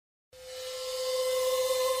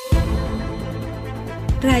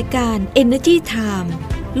รายการ Energy Time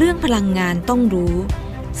เรื่องพลังงานต้องรู้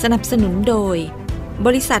สนับสนุนโดยบ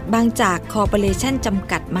ริษัทบางจากคอร์ปอเรชั่นจ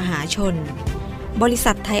ำกัดมหาชนบริ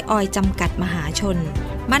ษัทไทยออยล์จำกัดมหาชน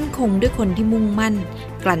มั่นคงด้วยคนที่มุ่งมั่น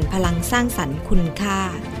กลั่นพลังสร้างสรรค์คุณค่า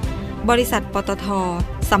บริษัทปตท.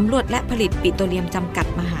สำรวจและผลิตปิโตรเลียมจำกัด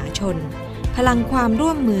มหาชนพลังความร่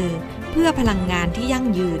วมมือเพื่อพลังงานที่ยั่ง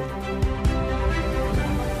ยืน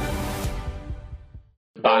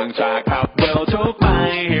บางจากขับเร็วทุกไป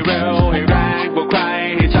ให้เร็วให้แรงกว่าใคร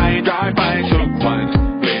ให้ใจร้ายไปทุกวัน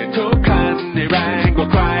เปลี่ยนทุกคันให้แรงกว่า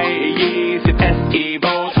ใคร20 SE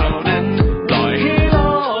Volt เท่านั้นปล่อยให้โล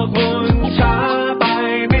กหมุนช้าไป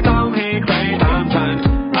ไม่ต้องให้ใครตามทัน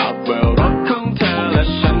อัพเวลรถของเธอและ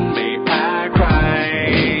ฉันไม่แพ้ใคร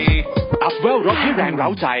อัพเวลรถให้แรงเร้า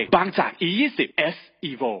ใจบางจาก E20 SE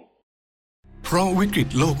Volt เพราะวิกฤต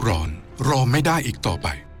โลกร้อนรอไม่ได้อีกต่อไป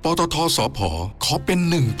ปตท.สผ.ขอเป็น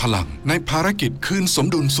หนึ่งพลังในภารกิจคืนสม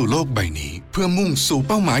ดุลสู่โลกใบนี้เพื่อมุ่งสู่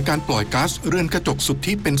เป้าหมายการปล่อยก๊าซเรือนกระจกสุท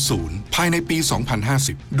ธิเป็นศูนย์ภายในปี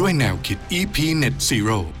 2050 ด้วยแนวคิด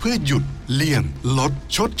EP.311 เพื่อหยุดเลี่ยงลด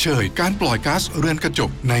ชดเชยการปล่อยก๊าซเรือนกระจก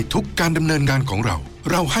ในทุกการดำเนินงานของเร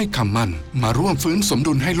าให้คำมั่นมาร่วมฟื้นสม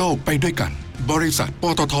ดุลให้โลกไปด้วยกันบริษัทป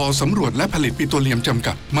ตท.สำรวจและผลิตปิโตรเลียมจำ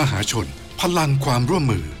กัดมหาชนพลังความร่วม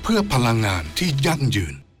มือเพื่อพลังงานที่ยั่งยื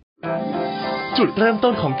นจุดเริ่ม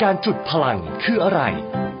ต้นของการจุดพลังคืออะไร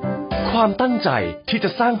ความตั้งใจที่จะ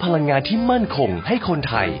สร้างพลังงานที่มั่นคงให้คน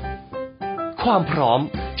ไทย ความพร้อม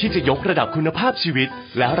ที่จะยกระดับคุณภาพชีวิต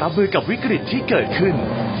และรับมือกับวิกฤตที่เกิดขึ้น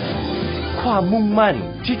ความมุ่งมั่น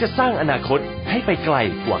ที่จะสร้างอนาคตให้ไปไกล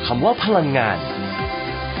กว่าคำว่าพลังงาน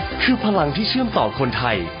คือพลังที่เชื่อมต่อคนไท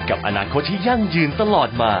ยกับอนาคตที่ยั่งยืนตลอด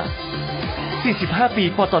มา 45 ปี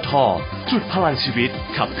ปตท.จุดพลังชีวิต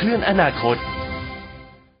ขับเคลื่อนอนาคต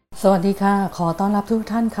สวัสดีค่ะขอต้อนรับทุก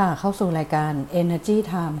ท่านค่ะเข้าสู่รายการ Energy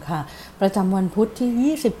Time ค่ะประจำวันพุธ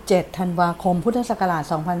ที่ 27 ธันวาคม พุทธศักราช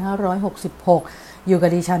 2566 อยู่กับ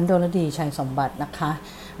ดิฉันดลดีชัยสมบัตินะคะ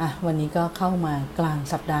วันนี้ก็เข้ามากลาง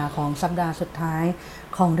สัปดาห์ของสัปดาห์สุดท้าย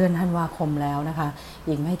ของเดือนธันวาคมแล้วนะคะ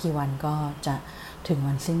อีกไม่กี่วันก็จะถึง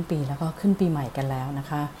วันสิ้นปีแล้วก็ขึ้นปีใหม่กันแล้วนะ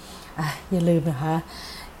คะอย่าลืมนะคะ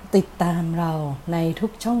ติดตามเราในทุ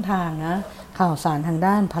กช่องทางนะข่าวสารทาง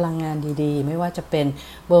ด้านพลังงานดีๆไม่ว่าจะเป็น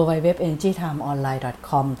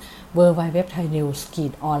www.energytimeonline.com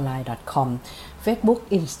www.thainewsonline.com Facebook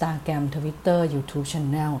Instagram Twitter YouTube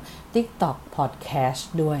Channel TikTok Podcast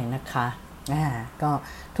ด้วยนะคะก็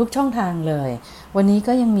ทุกช่องทางเลยวันนี้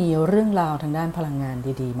ก็ยังมีเรื่องราวทางด้านพลังงาน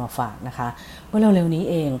ดีๆมาฝากนะคะเมื่อเร็วๆนี้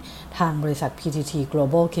เองทางบริษัท PTT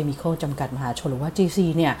Global Chemical จำกัดมหาชนหรือว่า GC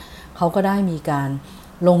เนี่ยเขาก็ได้มีการ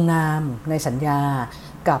ลงนามในสัญญา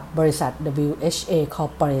กับบริษัท WHA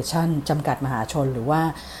Corporation จำกัดมหาชนหรือว่า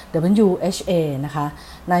WHA นะคะ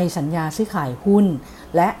ในสัญญาซื้อขายหุ้น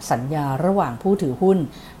และสัญญาระหว่างผู้ถือหุ้น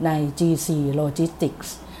ใน GC Logistics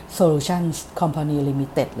Solutions Company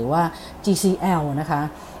Limited หรือว่า GCL นะคะ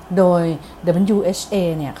โดย WHA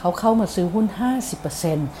เนี่ยเขาเข้ามาซื้อหุ้น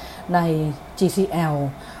 50% ใน GCL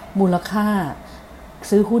มูลค่า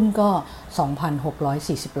ซื้อหุ้นก็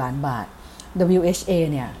 2,640 ล้านบาทWHA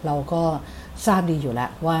เนี่ยเราก็ทราบดีอยู่แล้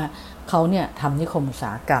วว่าเขาเนี่ยทำนิคมอุตส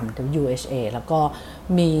าหกรรม WHA แล้วก็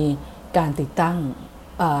มีการติดตั้ง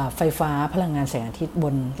ไฟฟ้าพลังงานแสงอาทิตย์บ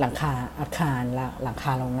นหลังคาอาคารและหลังค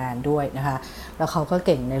าโรงงานด้วยนะคะแล้วเขาก็เ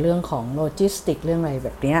ก่งในเรื่องของโลจิสติกเรื่องอะไรแบ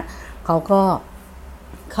บนี้เขาก็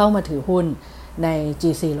เข้ามาถือหุ้นใน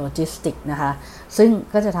GC Logistics นะคะซึ่ง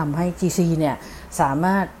ก็จะทำให้ GC เนี่ยสาม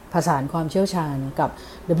ารถผสานความเชี่ยวชาญกับ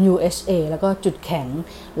WHA แล้วก็จุดแข็ง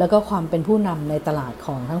แล้วก็ความเป็นผู้นำในตลาดข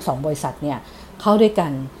องทั้ง2บริษัทเนี่ยเข้าด้วยกั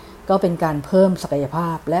นก็เป็นการเพิ่มศักยภา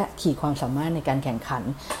พและขีดความสามารถในการแข่งขัน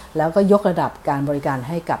แล้วก็ยกระดับการบริการ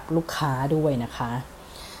ให้กับลูกค้าด้วยนะคะ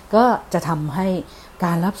ก็จะทำให้ก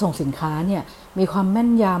ารรับส่งสินค้าเนี่ยมีความแม่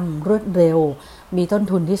นยำรวดเร็วมีต้น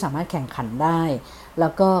ทุนที่สามารถแข่งขันได้แล้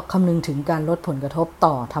วก็คำนึงถึงการลดผลกระทบ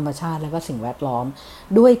ต่อธรรมชาติและก็สิ่งแวดล้อม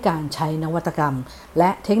ด้วยการใช้นวัตกรรมและ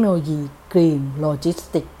เทคโนโลยี Green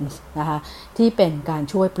Logistics นะคะที่เป็นการ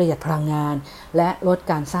ช่วยประหยัดพลังงานและลด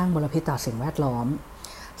การสร้างมลพิษต่อสิ่งแวดล้อม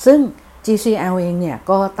ซึ่ง GCL เองเนี่ย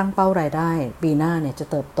ก็ตั้งเป้ารายได้ปีหน้าเนี่ยจะ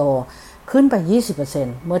เติบโตขึ้นไป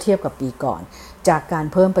 20% เมื่อเทียบกับปีก่อนจากการ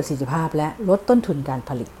เพิ่มประสิทธิภาพและลดต้นทุนการ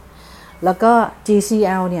ผลิตแล้วก็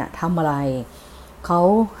GCL เนี่ยทำอะไรเขา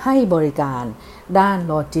ให้บริการด้าน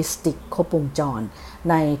โลจิสติกครบวงจร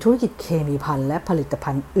ในธุรกิจเคมีภัณฑ์และผลิต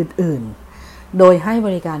ภัณฑ์อื่นๆโดยให้บ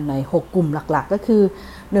ริการใน6กลุ่มหลักๆก็คือ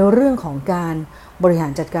ในเรื่องของการบริหา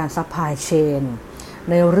รจัดการซัพพลายเชน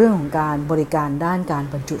ในเรื่องของการบริการด้านการ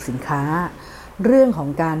บรรจุสินค้าเรื่องของ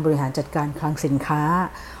การบริหารจัดการคลังสินค้า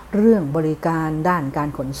เรื่องบริการด้านการ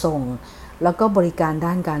ขนส่ง แล้วก็บริการ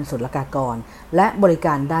ด้านการศุลกากรและบริก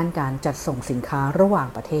ารด้านการจัดส่งสินค้าระหว่าง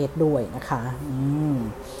ประเทศด้วยนะคะ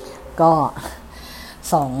ก็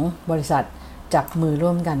2บริษัทจับมือร่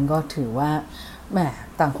วมกันก็ถือว่าแหม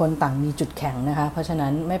ต่างคนต่างมีจุดแข็งนะคะเพราะฉะนั้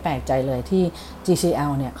นไม่แปลกใจเลยที่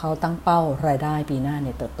GCL เนี่ยเขาตั้งเป้ารายได้ปีหน้าเ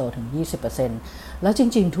นี่ยเติบโตถึง 20% แล้วจ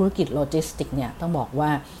ริงๆธุรกิจโลจิสติกเนี่ยต้องบอกว่า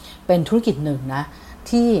เป็นธุรกิจหนึ่งนะ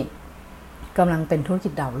ที่กำลังเป็นธุรกิ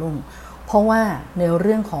จดาวรุ่งเพราะว่าในเ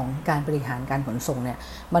รื่องของการบริหารการขนส่งเนี่ย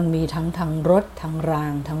มันมีทั้งทางรถทางรา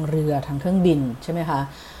งทางเรือทางเครื่องบินใช่ไหมคะ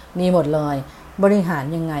มีหมดเลยบริหาร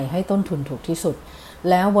ยังไงให้ต้นทุนถูกที่สุด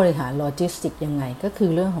แล้วบริหารโลจิสติกยังไงก็คือ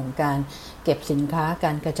เรื่องของการเก็บสินค้าก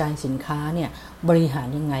ารกระจายสินค้าเนี่ยบริหาร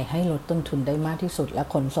ยังไงให้ลดต้นทุนได้มากที่สุดและ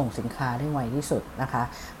ขนส่งสินค้าได้ไวที่สุดนะคะ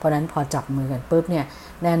เพราะฉะนั้นพอจับมือกันปุ๊บเนี่ย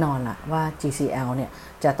แน่นอนละว่า GCL เนี่ย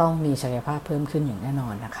จะต้องมีศักยภาพเพิ่มขึ้นอย่างแน่นอ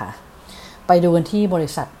นนะคะไปดูกันที่บริ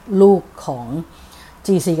ษัทลูกของ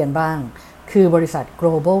GC กันบ้างคือบริษัท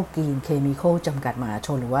Global Green Chemical จำกัดมหาช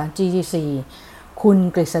นหรือว่า GGCคุณ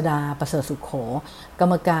กฤษดาประเสริฐสุขโขกร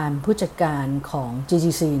รมการผู้จัดการของ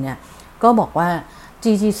GGC เนี่ยก็บอกว่า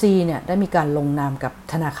GGC เนี่ยได้มีการลงนามกับ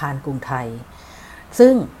ธนาคารกรุงไทย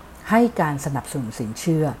ซึ่งให้การสนับสนุนสินเ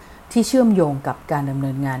ชื่อที่เชื่อมโยงกับการดำเนิ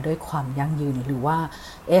นงานด้วยความยั่งยืนหรือว่า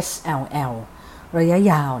SLL ระยะ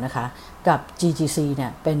ยาวนะคะกับ GGC เนี่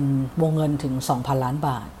ยเป็นวงเงินถึง 2,000 ล้านบ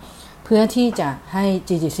าทเพื่อที่จะให้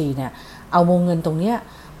GGC เนี่ยเอาวงเงินตรงนี้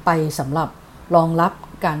ไปสำหรับรองรับ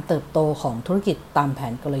การเติบโตของธุรกิจตามแผ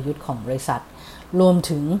นกลยุทธ์ของบริษัทรวม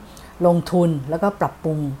ถึงลงทุนแล้วก็ปรับป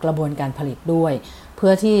รุงกระบวนการผลิตด้วยเพื่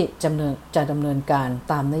อที่จะดำเนินการ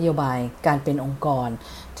ตามนโยบายการเป็นองค์กร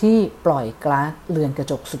ที่ปล่อยก๊าซเรือนกระ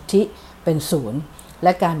จกสุทธิเป็นศูนย์แล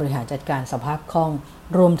ะการบริหารจัดการสภาพคล่อง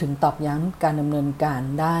รวมถึงตอกย้ำการดำเนินการ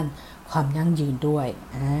ด้านความยั่งยืนด้วย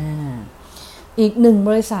อีกหนึ่งบ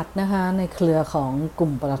ริษัทนะคะในเครือของกลุ่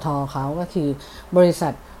มปตท.เขาก็คือบริษั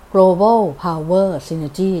ทGlobal Power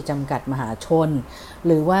Synergy จำกัดมหาชนห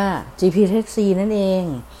รือว่า EP.311 นั่นเอง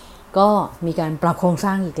ก็มีการปรับโครงส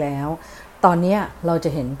ร้างอีกแล้วตอนนี้เราจะ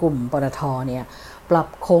เห็นกลุ่มปตท.เนี่ยปรับ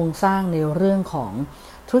โครงสร้างในเรื่องของ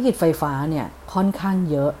ธุรกิจไฟฟ้าเนี่ยค่อนข้าง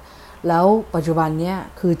เยอะแล้วปัจจุบันเนี่ย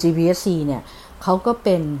คือ GPSC เนี่ยเขาก็เ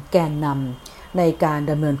ป็นแกนนำในการ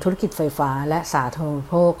ดำเนินธุรกิจไฟฟ้าและสาธารณูป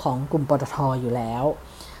โภคของกลุ่มปตท.อยู่แล้ว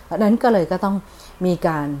ดังนั้นก็เลยก็ต้องมีก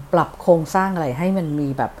ารปรับโครงสร้างอะไรให้มันมี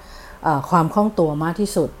แบบความคล่องตัวมากที่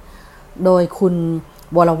สุดโดยคุณ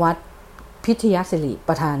วรวัฒน์พิทยศิริป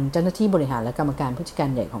ระธานเจ้าหน้าที่บริหารและกรรมการผู้จัดการ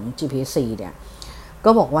ใหญ่ของ GPSC เนี่ยก็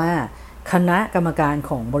บอกว่าคณะกรรมการ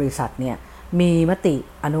ของบริษัทเนี่ยมีมติ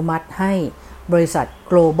อนุมัติให้บริษัท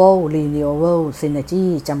Global Renewable Synergy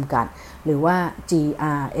จำกัดหรือว่า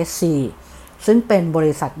GRSC ซึ่งเป็นบ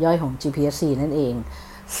ริษัทย่อยของ GPSC นั่นเอง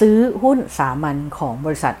ซื้อหุ้นสามัญของบ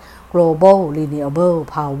ริษัท Global Renewable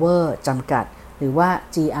Power จำกัดหรือว่า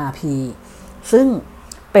GRP ซึ่ง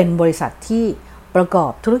เป็นบริษัทที่ประกอ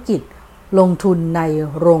บธุรกิจลงทุนใน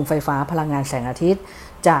โรงไฟฟ้าพลังงานแสงอาทิตย์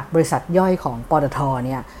จากบริษัทย่อยของปตท.เ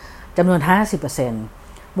นี่ยจำนวน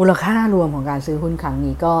 50% มูลค่ารวมของการซื้อหุ้นครั้ง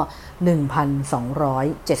นี้ก็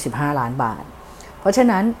 1,275 ล้านบาทเพราะฉะ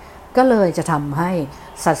นั้นก็เลยจะทำให้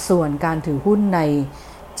สัดส่วนการถือหุ้นใน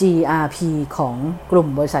GRP ของกลุ่ม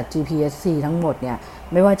บริษัท GPSC ทั้งหมดเนี่ย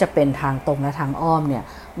ไม่ว่าจะเป็นทางตรงและทางอ้อมเนี่ย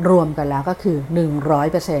รวมกันแล้วก็คือ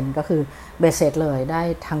 100% ก็คือเบสเสร็จเลยได้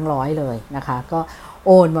ทั้ง100เลยนะคะก็โ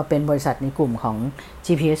อนมาเป็นบริษัทในกลุ่มของ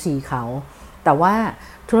GPSC เขาแต่ว่า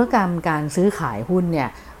ธุรกรรมการซื้อขายหุ้นเนี่ย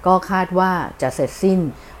ก็คาดว่าจะเสร็จสิ้น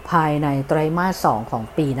ภายในไตรมาส 2ของ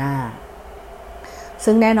ปีหน้า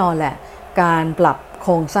ซึ่งแน่นอนแหละการปรับโค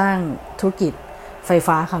รงสร้างธุรกิจไฟ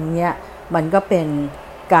ฟ้าครั้งนี้มันก็เป็น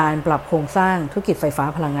การปรับโครงสร้างธุรกิจไฟฟ้า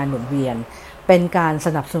พลังงานหมุนเวียนเป็นการส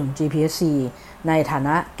นับสนุน GPSC ในฐาน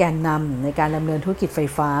ะแกนนำในการดำเนินธุรกิจไฟ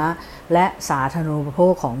ฟ้าและสาธารณูปโภ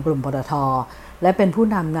คของกลุ่มปตท.และเป็นผู้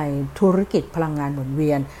นำในธุรกิจพลังงานหมุนเวี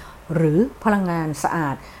ยนหรือพลังงานสะอา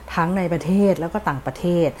ดทั้งในประเทศแล้วก็ต่างประเท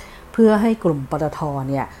ศเพื่อให้กลุ่มปตท.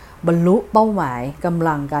เนี่ยบรรลุเป้าหมายกำ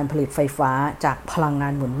ลังการผลิตไฟฟ้าจากพลังงา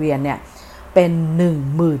นหมุนเวียนเนี่ยเป็น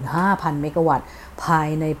 15,000 เมกะวัตต์ภาย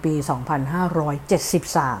ในปี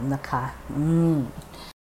 2573 นะคะ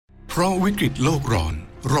เพราะวิกฤตโลกร้อน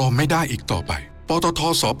รอไม่ได้อีกต่อไปปตท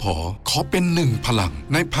สผ.ขอเป็นหนึ่งพลัง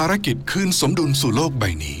ในภารกิจคืนสมดุลสู่โลกใบ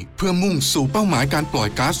นี้เพื่อมุ่งสู่เป้าหมายการปล่อย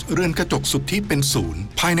ก๊าซเรือนกระจกสุทธิเป็นศูนย์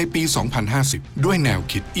ภายในปี 2050 ด้วยแนว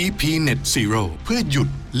คิด EP.311 เพื่อหยุด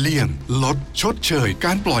เลี่ยงลดชดเชยก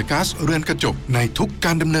ารปล่อยก๊าซเรือนกระจกในทุกก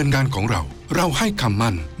ารดำเนินงานของเราให้คำ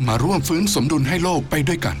มั่นมาร่วมฟื้นสมดุลให้โลกไป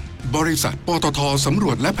ด้วยกันบริษัทปตทสำร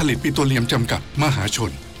วจและผลิตปิโตรเลียมจำกัดมหาช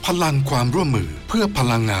นพลังความร่วมมือเพื่อพ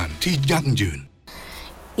ลังงานที่ยั่งยืน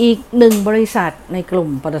อีกหนึ่งบริษัทในกลุ่ม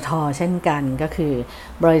ปตท.เช่นกันก็คือ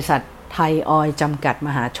บริษัทไทยออยล์จำกัดม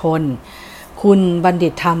หาชนคุณบัณฑิ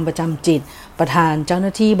ตธรรมประจำจิตประธานเจ้าหน้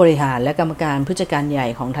าที่บริหารและกรรมการผู้จัดการใหญ่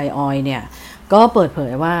ของไทยออยล์เนี่ยก็เปิดเผ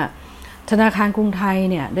ยว่าธนาคารกรุงไทย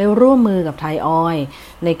เนี่ยได้ร่วมมือกับไทยออยล์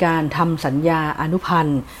ในการทำสัญญาอนุพัน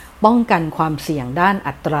ธ์ป้องกันความเสี่ยงด้าน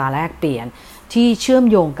อัตราแลกเปลี่ยนที่เชื่อม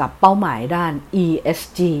โยงกับเป้าหมายด้าน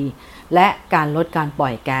ESG และการลดการปล่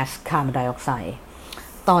อยแก๊สคาร์บอนไดออกไซด์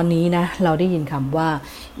ตอนนี้นะเราได้ยินคำว่า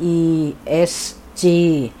ESG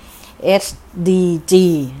SDG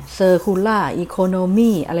Circular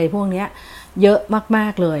Economy อะไรพวกนี้เยอะมา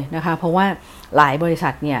กๆเลยนะคะเพราะว่าหลายบริษั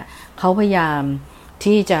ทเนี่ยเขาพยายาม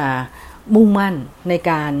ที่จะมุ่งมั่นใน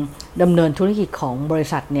การดำเนินธุรกิจของบริ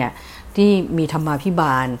ษัทเนี่ยที่มีธรรมาภิบ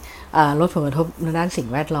าลลดผลกระทบในด้านสิ่ง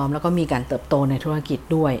แวดล้อมแล้วก็มีการเติบโตในธุรกิจ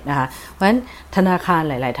ด้วยนะคะเพราะฉะนั้นธนาคาร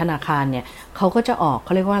หลายๆธนาคารเนี่ยเขาก็จะออกเข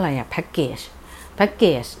าเรียกว่าอะไรแพ็กเกจ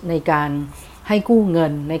ในการให้กู้เงิ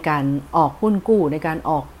นในการออกหุ้นกู้ในการ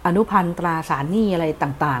ออกอนุพันธ์ตราสารหนี้อะไร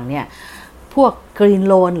ต่างๆเนี่ยพวกกรีน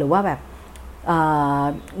โลนหรือว่าแบบ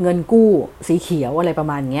เงินกู้สีเขียวอะไรประ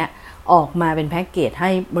มาณนี้ออกมาเป็นแพ็กเกจให้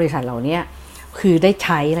บริษัทเหล่านี้คือได้ใ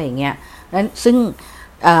ช้อะไรอย่างเงี้ยนั้นซึ่ง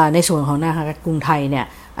ในส่วนของธนาคารกรุงไทยเนี่ย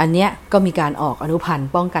อันเนี้ยก็มีการออกอนุพันธ์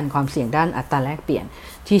ป้องกันความเสี่ยงด้านอัตราแลกเปลี่ยน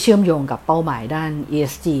ที่เชื่อมโยงกับเป้าหมายด้าน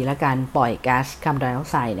ESG และการปล่อยก๊าซคาร์บอนไดออก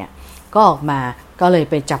ไซด์เนี่ยก็ออกมาก็เลย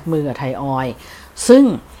ไปจับมือกับไทยออยล์ซึ่ง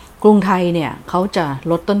กรุงไทยเนี่ยเขาจะ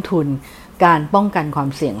ลดต้นทุนการป้องกันความ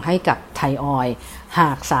เสี่ยงให้กับไทยออยล์ห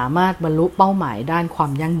ากสามารถบรรลุเป้าหมายด้านควา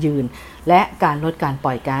มยั่งยืนและการลดการป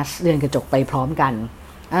ล่อยก๊าซเรือนกระจกไปพร้อมกัน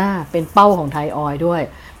เป็นเป้าของไทยออยล์ด้วย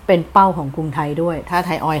เป็นเป้าของกรุงไทยด้วยถ้าไท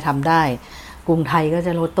ยออยล์ทำได้กรุงไทยก็จ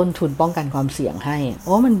ะลดต้นทุนป้องกันความเสี่ยงให้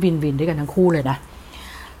มันวินด้วยกันทั้งคู่เลยนะ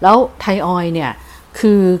แล้วไทยออยล์เนี่ย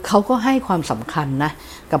คือเขาก็ให้ความสำคัญนะ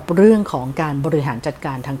กับเรื่องของการบริหารจัดก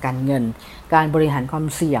ารทางการเงินการบริหารความ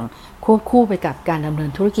เสี่ยงควบคู่ไปกับการดำเนิ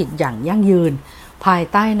นธุรกิจอย่างยั่งยืนภาย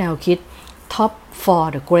ใต้แนวคิด Top for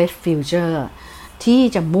the Great Future ที่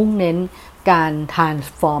จะมุ่งเน้นการ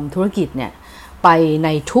transform ธุรกิจเนี่ยไปใน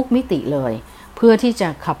ทุกมิติเลยเพื่อที่จะ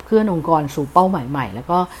ขับเคลื่อนองค์กรสู่เป้าหมายใหม่แล้ว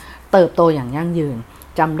ก็เติบโตอย่างยั่งยืน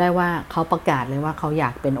จำได้ว่าเขาประกาศเลยว่าเขาอยา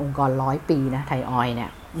กเป็นองค์กร100 ปีนะไทยออยล์เนี่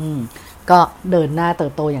ยก็เดินหน้าเติ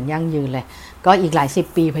บโตอย่างยั่งยืนเลยก็อีกหลาย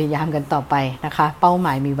10 ปีพยายามกันต่อไปนะคะเป้าหม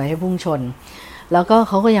ายมีไว้ให้พุ่งชนแล้วก็เ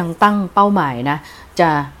ขาก็ยังตั้งเป้าหมายนะจะ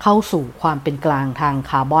เข้าสู่ความเป็นกลางทาง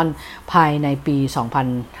คาร์บอนภายในปี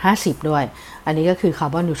 2050 ด้วยอันนี้ก็คือคา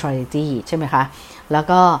ร์บอนนิวทรัลิตี้ใช่ไหมคะแล้ว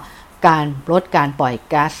ก็การลดการปล่อย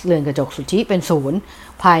ก๊าซเรือนกระจกสุทธิเป็น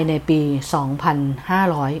0ภายในปี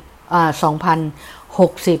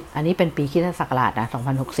 2060 อันนี้เป็นปีคริสตศักราชนะ 2060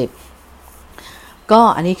 ก็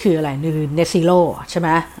อันนี้คืออะไรคือ Net Zero ใช่ไหม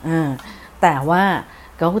แต่ว่า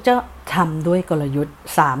เขาก็จะทำด้วยกลยุทธ์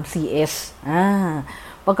 3CS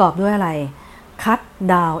ประกอบด้วยอะไร Cut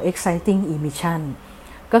Down Exciting Emission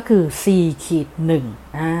ก็คือ C-1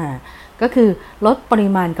 ก็คือลดปริ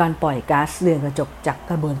มาณการปล่อยก๊าซเรือนกระจกจาก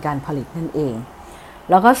กระบวนการผลิตนั่นเอง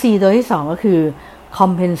แล้วก็ C ตัวที่2ก็คือ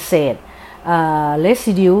Compensate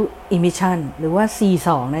Residual Emission หรือว่า C2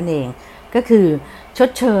 นั่นเองก็คือชด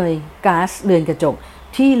เชยก๊าซเรือนกระจก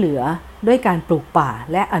ที่เหลือด้วยการปลูกป่า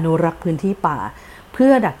และอนุรักษ์พื้นที่ป่าเพื่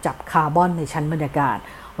อดักจับคาร์บอนในชั้นบรรยากาศ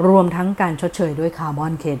รวมทั้งการชดเชยด้วยคาร์บอ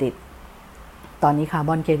นเครดิตตอนนี้คาร์บ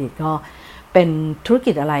อนเครดิตก็เป็นธุร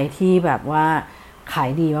กิจอะไรที่แบบว่าขาย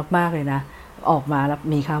ดีมากๆเลยนะออกมาแล้ว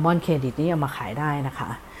มีคาร์บอนเครดิตนี่เอามาขายได้นะคะ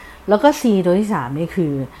แล้วก็ C ตัวที่3นี่คื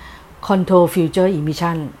อ Control Future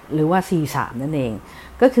Emission หรือว่า C3 นั่นเอง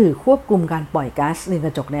ก็คือควบคุมการปล่อยก๊าซเรือนกร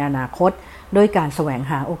ะจกในอนาคตโดยการแสวง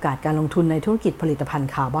หาโอกาสการลงทุนในธุรกิจผลิตภัณฑ์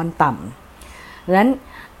คาร์บอนต่ำดังนั้น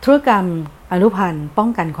ธุรกรรมอนุพันธ์ป้อง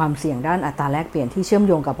กันความเสี่ยงด้านอัตราแลกเปลี่ยนที่เชื่อม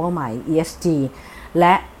โยงกับเป้าหมาย ESG แล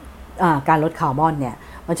ะการลดคาร์บอนเนี่ย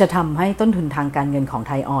มันจะทำให้ต้นทุนทางการเงินของไ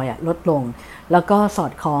ทยออยล์ลดลงแล้วก็สอ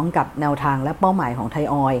ดคล้องกับแนวทางและเป้าหมายของไทย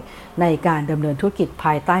ออยล์ในการดำเนินธุรกิจภ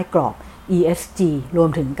ายใต้กรอบ ESG รวม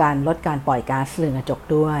ถึงการลดการปล่อยก๊าซเรือนกระจก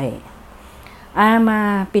ด้วยมา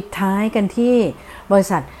ปิดท้ายกันที่บริ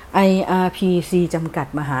ษัท IRPC จำกัด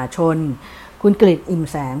มหาชนคุณกฤษอิ่ม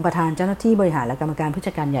แสงประธานเจ้าหน้าที่บริหารและกรรมการผู้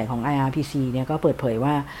จัดการใหญ่ของ IRPC เนี่ยก็เปิดเผย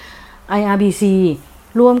ว่า IRPC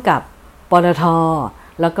ร่วมกับปตท.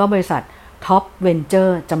แล้วก็บริษัท Top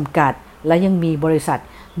Venture จำกัดและยังมีบริษัท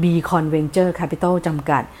Beacon Venture Capital จำ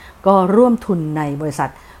กัดก็ร่วมทุนในบริษัท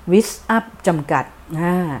WISUP จำกัด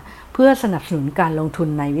เพื่อสนับสนุนการลงทุน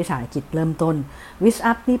ในวิสาหกิจเริ่มต้น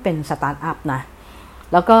WISUP นี่เป็นสตาร์ทอัพนะ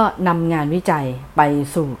แล้วก็นำงานวิจัยไป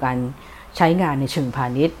สู่การใช้งานในเชิงพา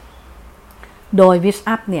ณิชย์โดย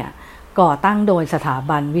WISUP เนี่ยก่อตั้งโดยสถา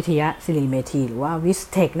บันวิทยาศิริเมธีหรือว่า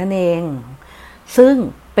WISTEC นั่นเองซึ่ง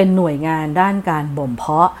เ เป็นหน่วยงานด้านการบ่มเพ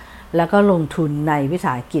าะแล้วก็ลงทุนในวิส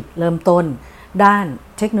าหกิจเริ่มต้นด้าน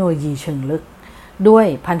เทคโนโลยีเชิงลึกด้วย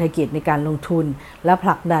พันธกิจในการลงทุนและผ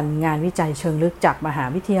ลักดันงานวิจัยเชิงลึกจากมหา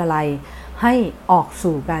วิทยาลัยให้ออก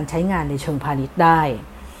สู่การใช้งานในเชิงพาณิชย์ได้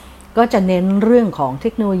ก็จะเน้นเรื่องของเท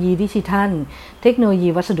คโนโลยีดิจิทัลเทคโนโลยี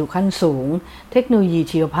วัสดุขั้นสูงเทคโนโลยี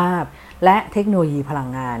ชีวภาพและเทคโนโลยีพลัง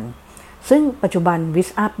งานซึ่งปัจจุบัน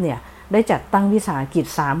WISUP เนี่ยได้จัดตั้งวิสาหกิจ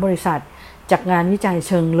3บริษัทจากงานวิจัยเ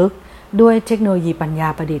ชิงลึกด้วยเทคโนโลยีปัญญา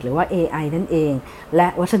ประดิษฐ์หรือว่า AI นั่นเองและ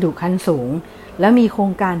วัสดุขั้นสูงและมีโคร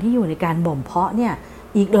งการที่อยู่ในการบ่มเพาะเนี่ย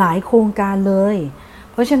อีกหลายโครงการเลย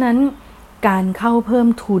เพราะฉะนั้นการเข้าเพิ่ม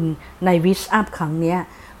ทุนใน WISUP ครั้งนี้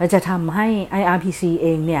จะทำให้ IRPC เอ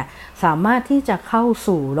งเนี่ยสามารถที่จะเข้า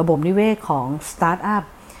สู่ระบบนิเวศของสตาร์ทอัพ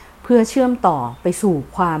เพื่อเชื่อมต่อไปสู่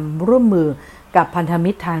ความร่วมมือกับพันธ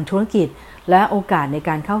มิตรทางธุรกิจและโอกาสในก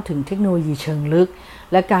ารเข้าถึงเทคโนโลยีเชิงลึก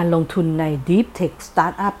และการลงทุนใน Deep Tech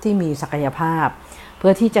Startup ที่มีศักยภาพเพื่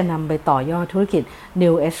อที่จะนำไปต่อยอดธุรกิจ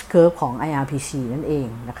New S Curve ของ IRPC นั่นเอง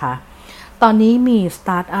นะคะตอนนี้มีสต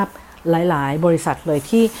าร์ทอัพหลายๆบริษัทเลย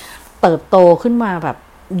ที่เติบโตขึ้นมาแบบ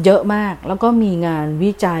เยอะมากแล้วก็มีงาน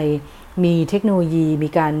วิจัยมีเทคโนโลยีมี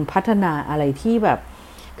การพัฒนาอะไรที่แบบ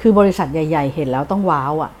คือบริษัทใหญ่ๆเห็นแล้วต้องว้า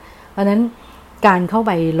วเพราะนั้นการเข้าไ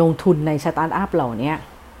ปลงทุนในสตาร์ทอัพเหล่านี้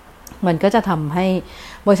มันก็จะทำให้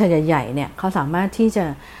บริษัทใหญ่ๆเนี่ยเขาสามารถที่จะ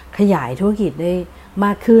ขยายธุรกิจได้ม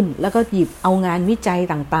ากขึ้นแล้วก็หยิบเอางานวิจัย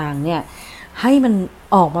ต่างๆเนี่ยให้มัน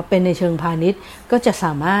ออกมาเป็นในเชิงพาณิชย์ก็จะส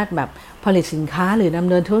ามารถแบบผลิตสินค้าหรือดำ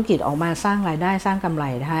เนินธุรกิจออกมาสร้างรายได้สร้างกำไร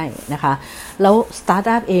ได้นะคะแล้วสตาร์ท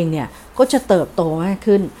อัพเองเนี่ยก็จะเติบโตมาก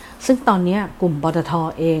ขึ้นซึ่งตอนนี้กลุ่มปตท.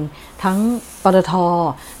เองทั้งปตท.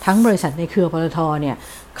ทั้งบริษัทในเครือปตท.เนี่ย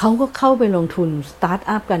เขาก็เข้าไปลงทุนสตาร์ท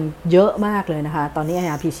อัพกันเยอะมากเลยนะคะตอนนี้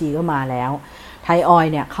IRPC ก็มาแล้วไทยออย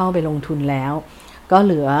ล์เนี่ยเข้าไปลงทุนแล้วก็เ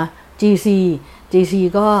หลือ GC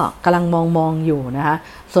ก็กำลังมองอยู่นะคะ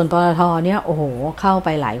ส่วนปตท.เนี่ยโอ้โหเข้าไป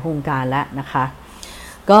หลายโครงการแล้วนะคะ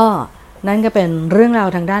ก็นั่นก็เป็นเรื่องราว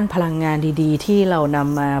ทางด้านพลังงานดีๆที่เราน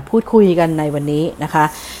ำมาพูดคุยกันในวันนี้นะคะ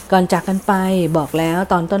ก่อนจากกันไปบอกแล้ว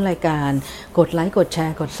ตอนต้นรายการกดไลค์กดแช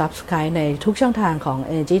ร์กด Subscribe ในทุกช่องทางของ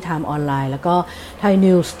Energy Time ออนไลน์แล้วก็ Thai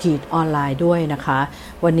News ออนไลน์ด้วยนะคะ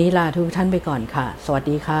วันนี้ลาทุกท่านไปก่อนค่ะสวัส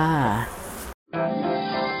ดีค่ะ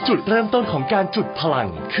จุดเริ่มต้นของการจุดพลัง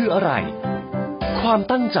คืออะไรความ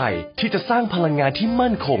ตั้งใจที่จะสร้างพลังงานที่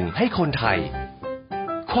มั่นคงให้คนไทย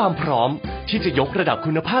ความพร้อมที่จะยกระดับ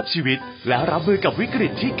คุณภาพชีวิตและรับมือกับวิกฤ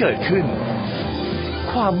ตที่เกิดขึ้น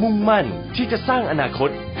ความมุ่งมั่นที่จะสร้างอนาคต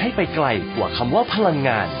ให้ไปไกลกว่าคำว่าพลังง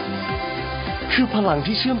านคือพลัง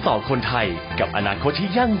ที่เชื่อมต่อคนไทยกับอนาคตที่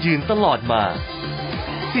ยั่งยืนตลอดมา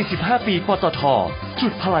45ปีปตท.จุ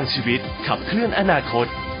ดพลังชีวิตขับเคลื่อนอนาคต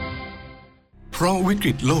เพราะวิก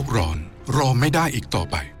ฤตโลกร้อนรอไม่ได้อีกต่อ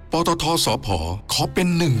ไปปตทสผ.ขอเป็น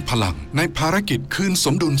หนึ่งพลังในภารกิจคืนส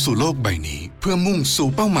มดุลสู่โลกใบนี้เพื่อมุ่งสู่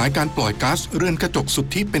เป้าหมายการปล่อยก๊าซเรือนกระจกสุท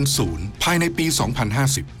ธิเป็นศูนย์ภายในปี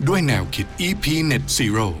 2050 ด้วยแนวคิด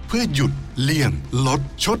EP.311 เพื่อหยุดเลี่ยงลด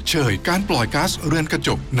ชดเชยการปล่อยก๊าซเรือนกระจ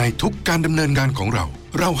กในทุกการดำเนินงานของเ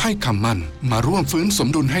ราให้คำมั่นมาร่วมฟื้นสม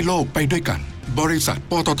ดุลให้โลกไปด้วยกันบริษัท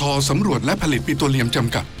ปตท.สำรวจและผลิตปิโตรเลียมจ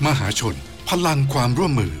ำกัดมหาชนพลังความร่ว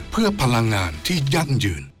มมือเพื่อพลังงานที่ยั่ง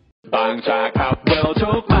ยืนบางจากขับเร็ว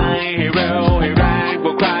ทุกไปให้เร็วให้แรงก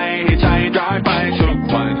ว่าใครให้ใจร้ายไปทุก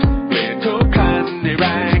วันเปลี่ยนทุกคันให้แร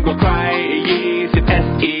งกว่าใคร20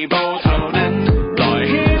 SE Volt เท่านั้นปล่อย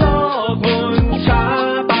ให้โลกหมุนช้า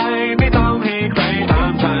ไปไม่ต้องให้ใครตา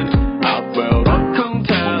มทันอัพเวลรถของเ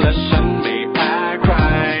ธอและฉันไม่แพ้ใคร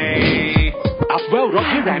อัพเวลรถ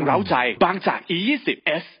ให้แรงเร้าใจบางจาก E20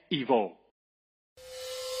 S Evo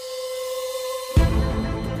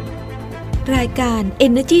รายการ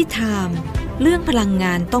Energy Time เรื่องพลังง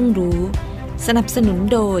านต้องรู้สนับสนุน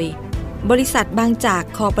โดยบริษัทบางจาก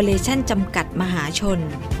คอร์ปอเรชั่นจำกัดมหาชน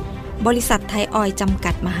บริษัทไทยออยล์จำ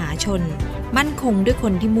กัดมหาชนมั่นคงด้วยค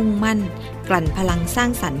นที่มุ่งมั่นกลั่นพลังสร้าง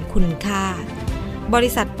สรรค์คุณค่าบ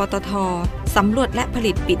ริษัทปตท.สำรวจและผ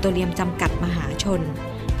ลิตปิโตรเลียมจำกัดมหาชน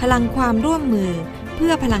พลังความร่วมมือเพื่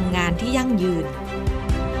อพลังงานที่ยั่งยืน